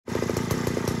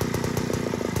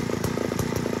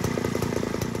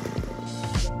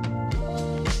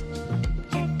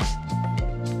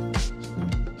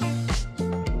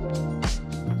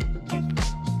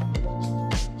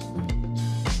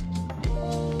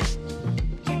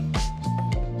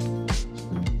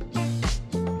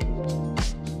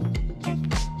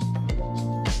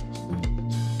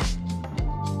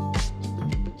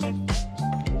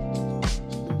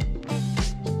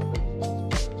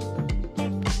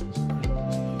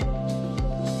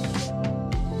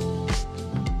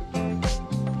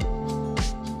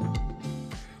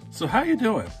So how you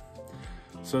doing?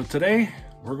 So today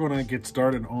we're going to get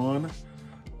started on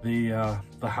the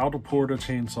How to Port a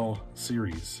Chainsaw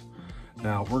series.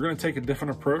 Now we're going to take a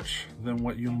different approach than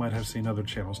what you might have seen other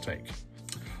channels take.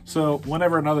 So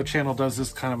whenever another channel does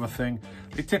this kind of a thing,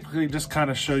 they typically just kind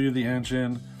of show you the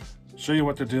engine, show you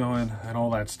what they're doing and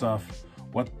all that stuff,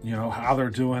 how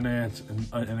they're doing it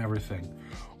and everything.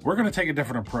 We're going to take a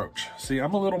different approach. See,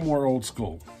 I'm a little more old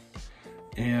school,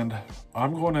 and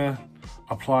I'm going to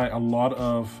apply a lot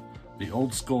of the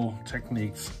old school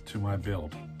techniques to my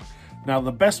build. Now,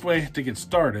 the best way to get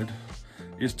started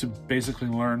is to basically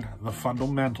learn the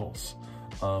fundamentals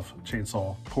of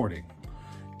chainsaw porting.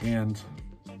 And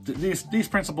these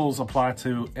principles apply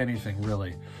to anything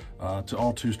really, to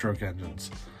all two-stroke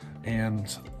engines.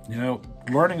 And,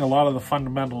 learning a lot of the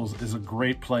fundamentals is a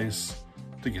great place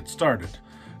to get started.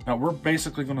 Now, we're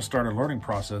basically going to start a learning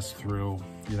process through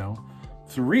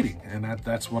reading, and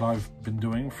that's what I've been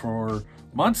doing for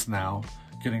months now,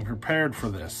 getting prepared for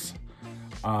this.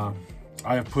 I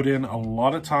have put in a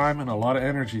lot of time and a lot of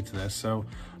energy to this, so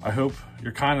I hope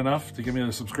you're kind enough to give me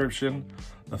the subscription,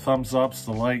 the thumbs ups,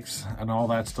 the likes, and all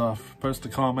that stuff. Post the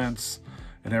comments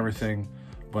and everything.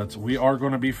 But we are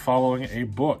going to be following a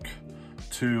book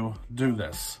to do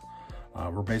this.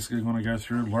 We're basically going to go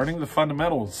through learning the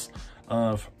fundamentals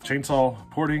of chainsaw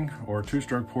porting or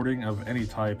two-stroke porting of any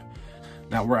type.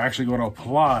 Now we're actually going to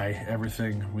apply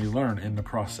everything we learn in the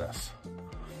process.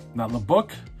 Now the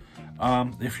book,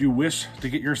 if you wish to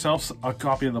get yourself a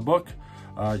copy of the book,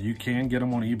 you can get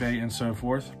them on eBay and so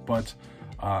forth, but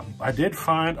I did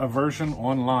find a version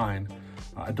online.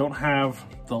 I don't have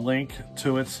the link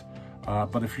to it,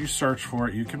 but if you search for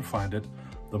it, you can find it.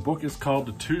 The book is called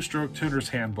the Stroke Tuners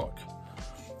Handbook.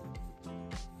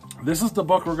 This is the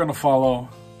book we're going to follow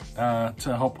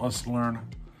to help us learn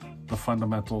the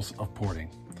fundamentals of porting.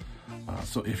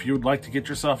 So if you would like to get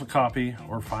yourself a copy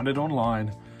or find it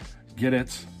online, get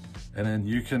it, and then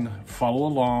you can follow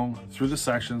along through the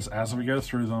sections as we go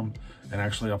through them and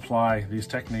actually apply these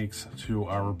techniques to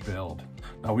our build.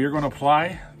 Now we are going to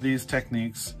apply these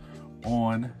techniques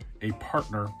on a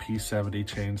partner P70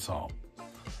 chainsaw.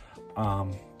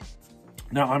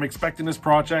 Now I'm expecting this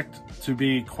project to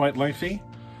be quite lengthy.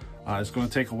 It's going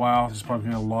to take a while. There's probably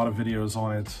going to be a lot of videos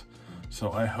on it.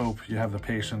 So I hope you have the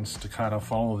patience to kind of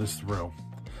follow this through.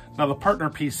 Now the partner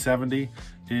P70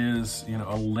 is,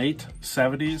 a late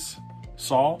 70s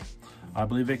saw. I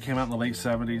believe it came out in the late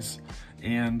 70s.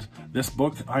 And this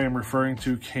book I am referring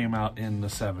to came out in the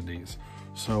 70s.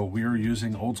 So we are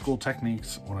using old school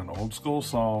techniques on an old school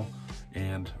saw.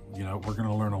 And, we're going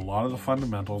to learn a lot of the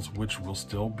fundamentals, which will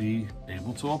still be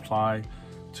able to apply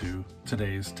to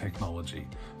today's technology.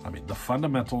 I mean, the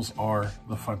fundamentals are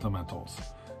the fundamentals.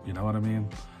 You know what I mean?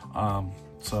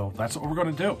 So that's what we're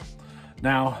going to do.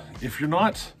 Now, if you're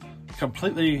not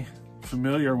completely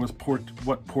familiar with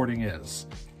what porting is.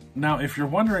 Now, if you're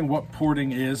wondering what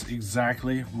porting is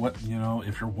exactly,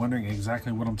 if you're wondering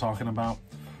exactly what I'm talking about.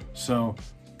 So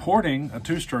porting a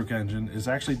two-stroke engine is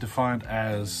actually defined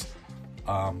as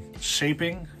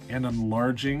shaping and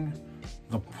enlarging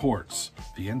the ports,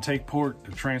 the intake port,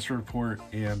 the transfer port,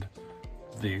 and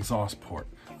the exhaust port.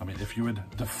 I mean, if you would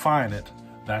define it,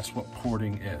 that's what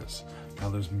porting is. Now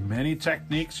there's many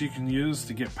techniques you can use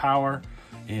to get power,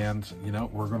 and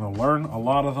we're going to learn a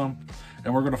lot of them,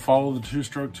 and we're going to follow the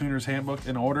Stroke Tuners Handbook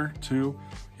in order to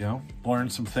learn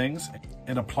some things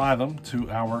and apply them to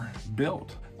our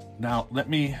build. Now let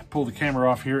me pull the camera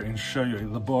off here and show you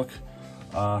the book.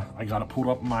 I got it pulled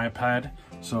up on my iPad,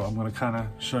 so I'm going to kind of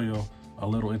show you a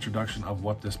little introduction of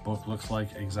what this book looks like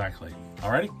exactly.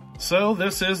 Alrighty, so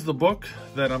this is the book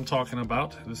that I'm talking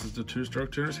about. This is the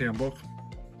Stroke Tuners Handbook,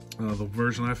 the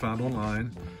version I found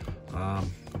online.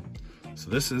 So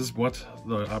this is what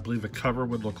I believe the cover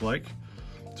would look like.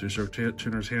 Stroke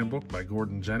Tuners Handbook by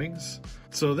Gordon Jennings.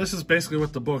 So this is basically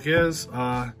what the book is.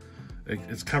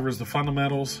 It covers the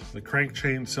fundamentals, the crank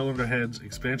chain, cylinder heads,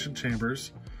 expansion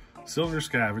chambers, cylinder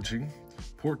scavenging,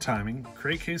 port timing,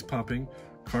 crankcase pumping,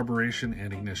 carburation,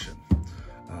 and ignition.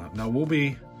 Now we'll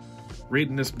be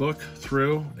reading this book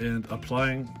through and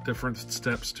applying different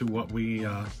steps to what we're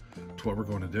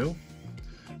going to do.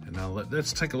 And now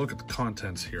let's take a look at the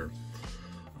contents here.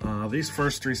 These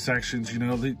first three sections,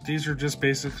 these are just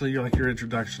basically like your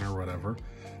introduction or whatever.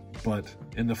 But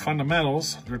in the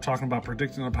fundamentals, they're talking about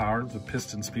predicting the power, the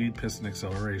piston speed, piston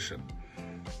acceleration.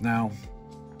 Now,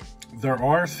 there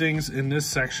are things in this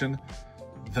section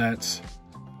that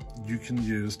you can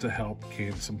use to help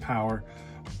gain some power,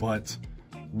 but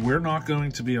we're not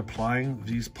going to be applying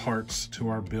these parts to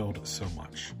our build so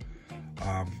much.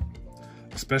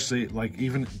 especially like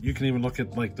you can even look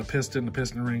at like the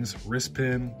piston rings, wrist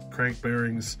pin, crank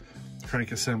bearings,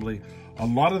 crank assembly. A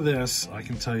lot of this, I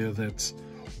can tell you that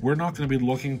we're not going to be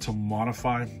looking to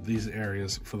modify these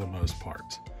areas for the most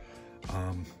part.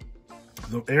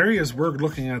 The areas we're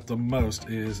looking at the most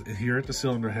is here at the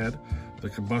cylinder head, the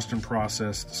combustion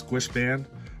process, the squish band.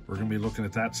 We're going to be looking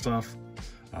at that stuff.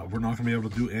 We're not going to be able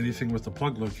to do anything with the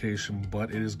plug location,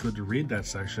 but it is good to read that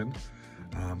section.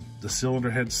 The cylinder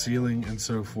head sealing and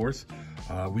so forth.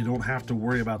 We don't have to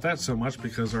worry about that so much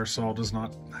because our saw does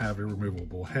not have a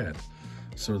removable head.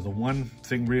 So the one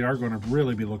thing we are going to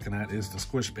really be looking at is the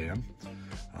squish band.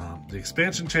 The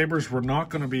expansion chambers, we're not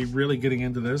going to be really getting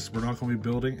into this. We're not going to be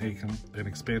building an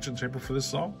expansion chamber for this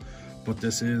saw, but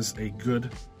this is a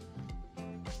good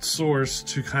source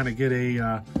to kind of get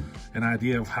an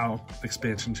idea of how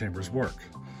expansion chambers work.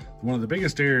 One of the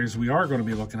biggest areas we are going to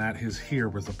be looking at is here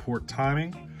with the port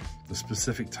timing, the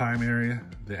specific time area,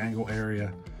 the angle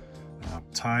area,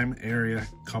 time area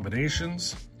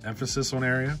combinations, emphasis on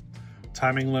area,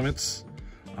 timing limits.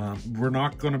 We're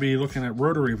not going to be looking at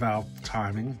rotary valve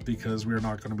timing because we're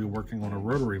not going to be working on a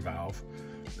rotary valve.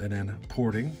 And then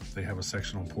porting, they have a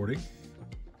section on porting.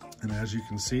 And as you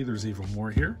can see, there's even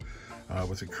more here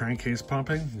with the crankcase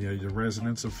pumping, your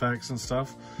resonance effects and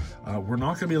stuff. We're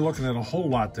not going to be looking at a whole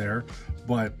lot there,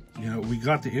 but we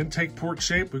got the intake port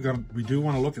shape. We do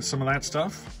want to look at some of that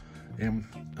stuff. And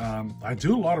I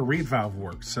do a lot of reed valve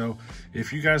work, so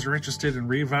if you guys are interested in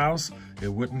reed valves,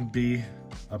 it wouldn't be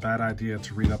a bad idea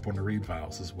to read up on the reed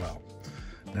valves as well.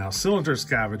 Now, cylinder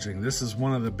scavenging, this is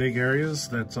one of the big areas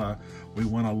that we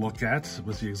want to look at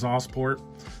with the exhaust port,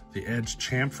 the edge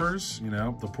chamfers,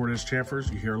 the port edge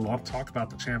chamfers. You hear a lot of talk about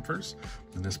the chamfers,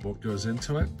 and this book goes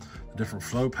into it. The different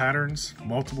flow patterns,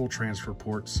 multiple transfer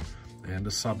ports, and the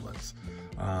sublets.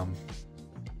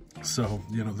 So,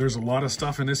 there's a lot of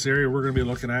stuff in this area we're going to be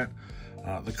looking at.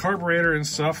 The carburetor and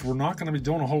stuff, we're not going to be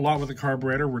doing a whole lot with the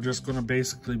carburetor. We're just going to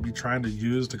basically be trying to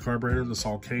use the carburetor this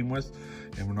all came with,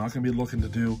 and we're not going to be looking to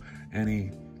do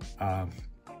any,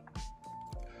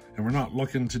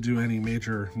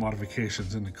 major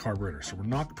modifications in the carburetor. So we're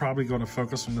not probably going to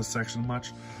focus on this section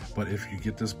much, but if you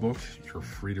get this book, you're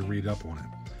free to read up on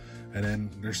it. And then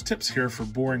there's tips here for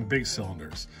boring big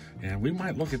cylinders, and we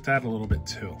might look at that a little bit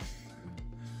too.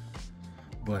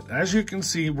 But as you can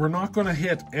see, we're not going to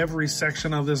hit every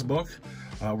section of this book.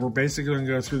 We're basically going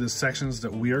to go through the sections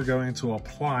that we are going to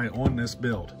apply on this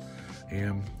build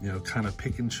and, kind of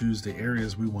pick and choose the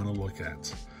areas we want to look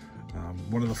at.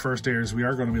 One of the first areas we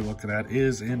are going to be looking at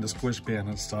is in the squish band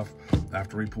and stuff.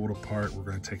 After we pull it apart, we're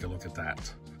going to take a look at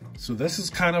that. So this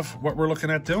is kind of what we're looking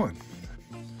at doing.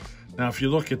 Now, if you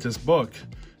look at this book,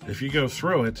 if you go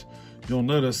through it, you'll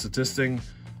notice that this thing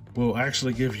will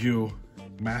actually give you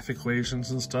math equations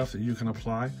and stuff that you can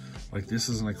apply. Like this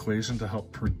is an equation to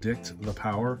help predict the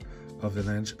power of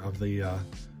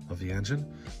the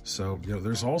engine. So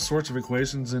there's all sorts of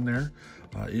equations in there.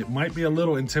 It might be a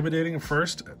little intimidating at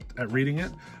first at reading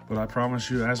it, but I promise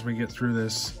you, as we get through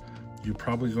this, you're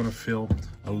probably going to feel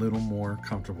a little more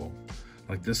comfortable.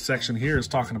 Like this section here is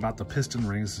talking about the piston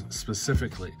rings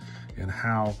specifically and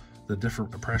how the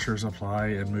different pressures apply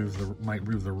and might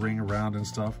move the ring around and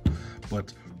stuff.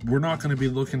 But we're not going to be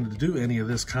looking to do any of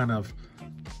this kind of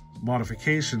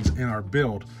modifications in our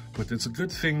build, but it's a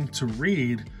good thing to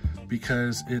read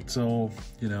because it'll,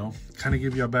 kind of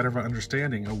give you a better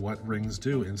understanding of what rings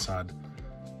do inside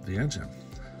the engine.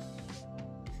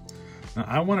 Now,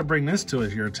 I want to bring this to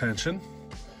your attention.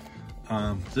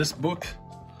 This book,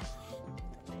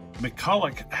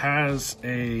 McCulloch has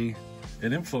an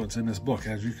influence in this book,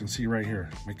 as you can see right here.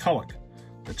 McCulloch,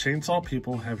 the chainsaw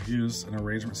people have used an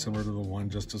arrangement similar to the one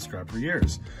just described for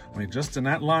years. I mean, just in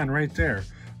that line right there,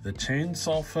 the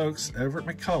chainsaw folks over at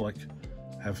McCulloch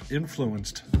have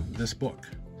influenced this book.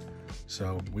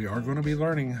 So we are going to be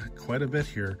learning quite a bit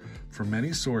here from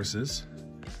many sources,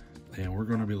 and we're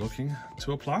going to be looking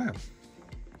to apply them.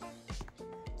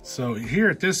 So here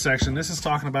at this section, this is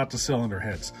talking about the cylinder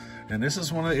heads, and this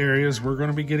is one of the areas we're going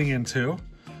to be getting into.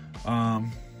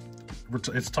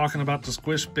 It's talking about the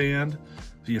squish band,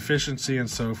 the efficiency, and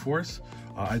so forth.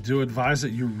 I do advise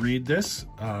that you read this.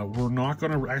 We're not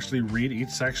going to actually read each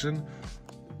section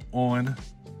on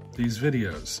these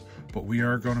videos, but we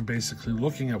are going to basically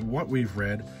looking at what we've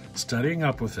read, studying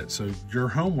up with it. So your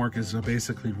homework is to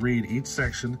basically read each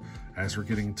section as we're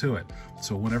getting to it.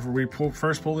 So whenever we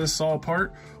first pull this saw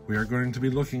apart, we are going to be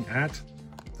looking at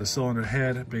the cylinder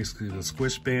head, basically the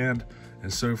squish band,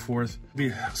 and so forth.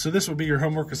 So this would be your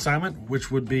homework assignment,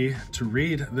 which would be to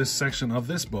read this section of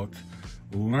this book,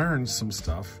 learn some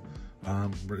stuff.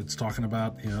 It's talking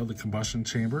about, the combustion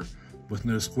chamber, with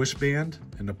no squish band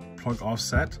and the plug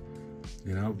offset.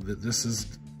 You know, this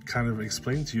is kind of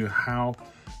explaining to you how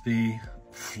the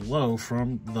flow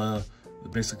from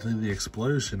basically the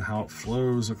explosion, how it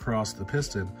flows across the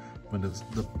piston when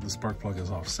the spark plug is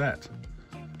offset.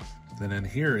 Then in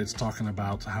here, it's talking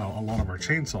about how a lot of our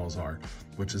chainsaws are,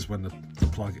 which is when the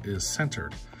plug is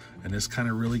centered. And this kind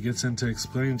of really gets into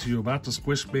explaining to you about the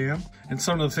squish band and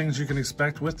some of the things you can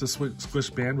expect with the squish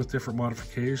band with different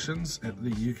modifications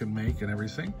that you can make and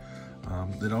everything.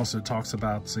 It also talks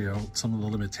about, you know, some of the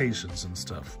limitations and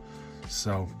stuff.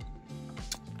 So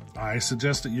I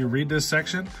suggest that you read this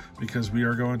section because we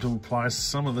are going to apply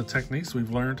some of the techniques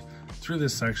we've learned through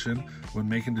this section when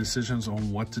making decisions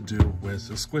on what to do with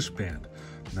a squish band.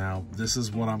 Now, this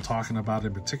is what I'm talking about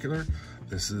in particular.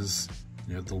 This is,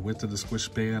 you know, the width of the squish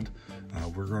band.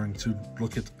 We're going to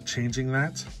look at changing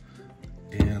that,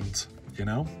 and you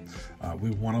know,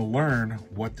 we want to learn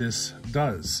what this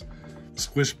does.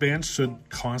 Squish bands should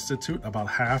constitute about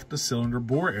half the cylinder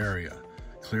bore area.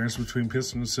 Clearance between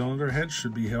piston and cylinder head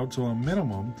should be held to a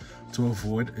minimum to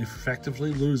avoid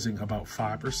effectively losing about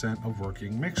 5% of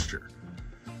working mixture.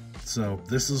 So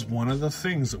this is one of the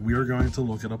things that we are going to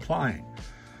look at applying.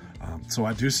 So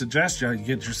I do suggest you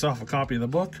get yourself a copy of the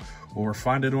book or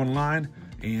find it online,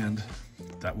 and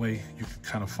that way you can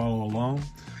kind of follow along,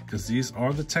 because these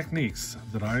are the techniques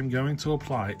that I'm going to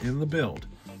apply in the build.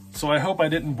 So I hope I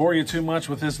didn't bore you too much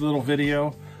with this little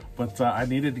video, but I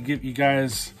needed to get you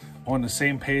guys on the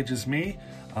same page as me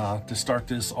to start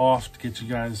this off, to get you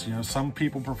guys, you know, some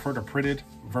people prefer the printed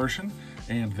version,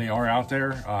 and they are out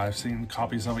there. I've seen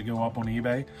copies of it go up on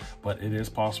eBay, but it is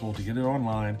possible to get it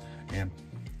online, and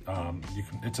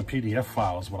it's a PDF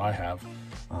file is what I have,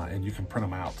 and you can print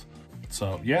them out.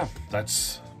 So yeah,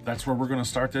 that's where we're going to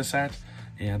start this at,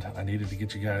 and I needed to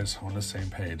get you guys on the same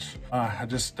page.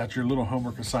 That's your little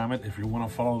homework assignment if you want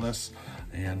to follow this,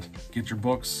 and get your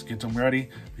books, get them ready,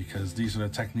 because these are the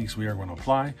techniques we are going to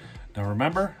apply. Now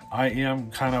remember, I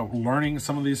am kind of learning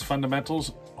some of these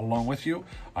fundamentals along with you.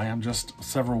 I am just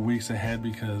several weeks ahead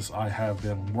because I have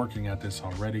been working at this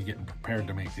already, getting prepared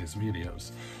to make these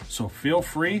videos. So feel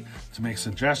free to make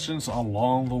suggestions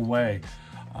along the way.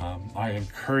 I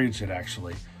encourage it,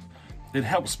 actually. It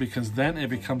helps because then it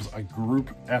becomes a group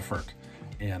effort,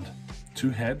 and 2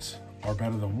 heads are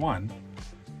better than 1.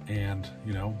 And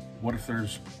you know, what if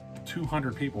there's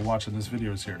 200 people watching this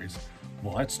video series?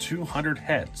 Well, that's 200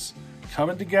 heads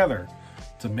coming together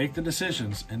to make the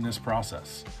decisions in this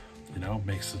process. You know,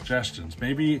 make suggestions.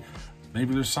 Maybe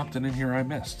there's something in here I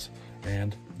missed,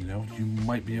 and you know, you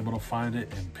might be able to find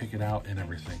it and pick it out and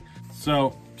everything.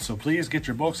 So please get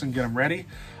your books and get them ready.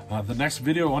 The next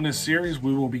video on this series,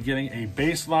 we will be getting a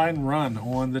baseline run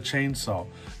on the chainsaw.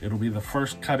 It'll be the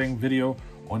first cutting video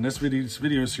on this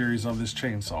video series of this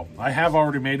chainsaw. I have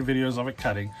already made videos of it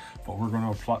cutting, but we're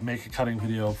going to make a cutting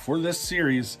video for this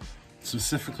series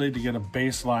specifically to get a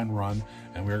baseline run,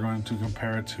 and we're going to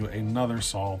compare it to another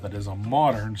saw that is a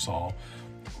modern saw,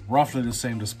 roughly the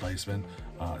same displacement.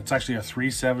 It's actually a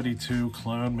 372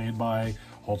 clone made by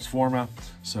Holtzforma.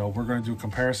 So we're going to do a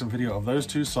comparison video of those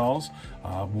 2 saws.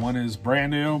 One is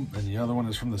brand new and the other one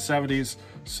is from the 70s.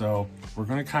 So we're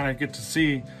going to kind of get to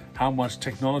see how much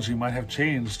technology might have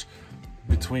changed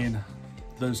between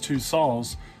those 2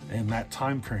 saws in that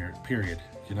time period,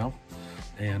 you know?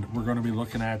 And we're going to be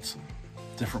looking at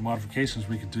different modifications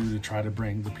we could do to try to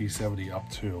bring the P70 up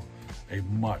to a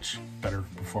much better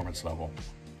performance level.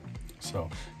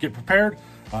 So get prepared.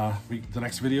 The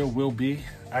next video will be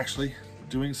actually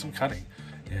doing some cutting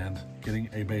and getting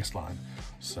a baseline.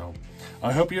 So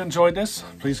I hope you enjoyed this.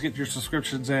 Please get your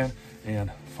subscriptions in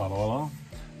and follow along.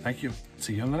 Thank you.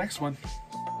 See you on the next one.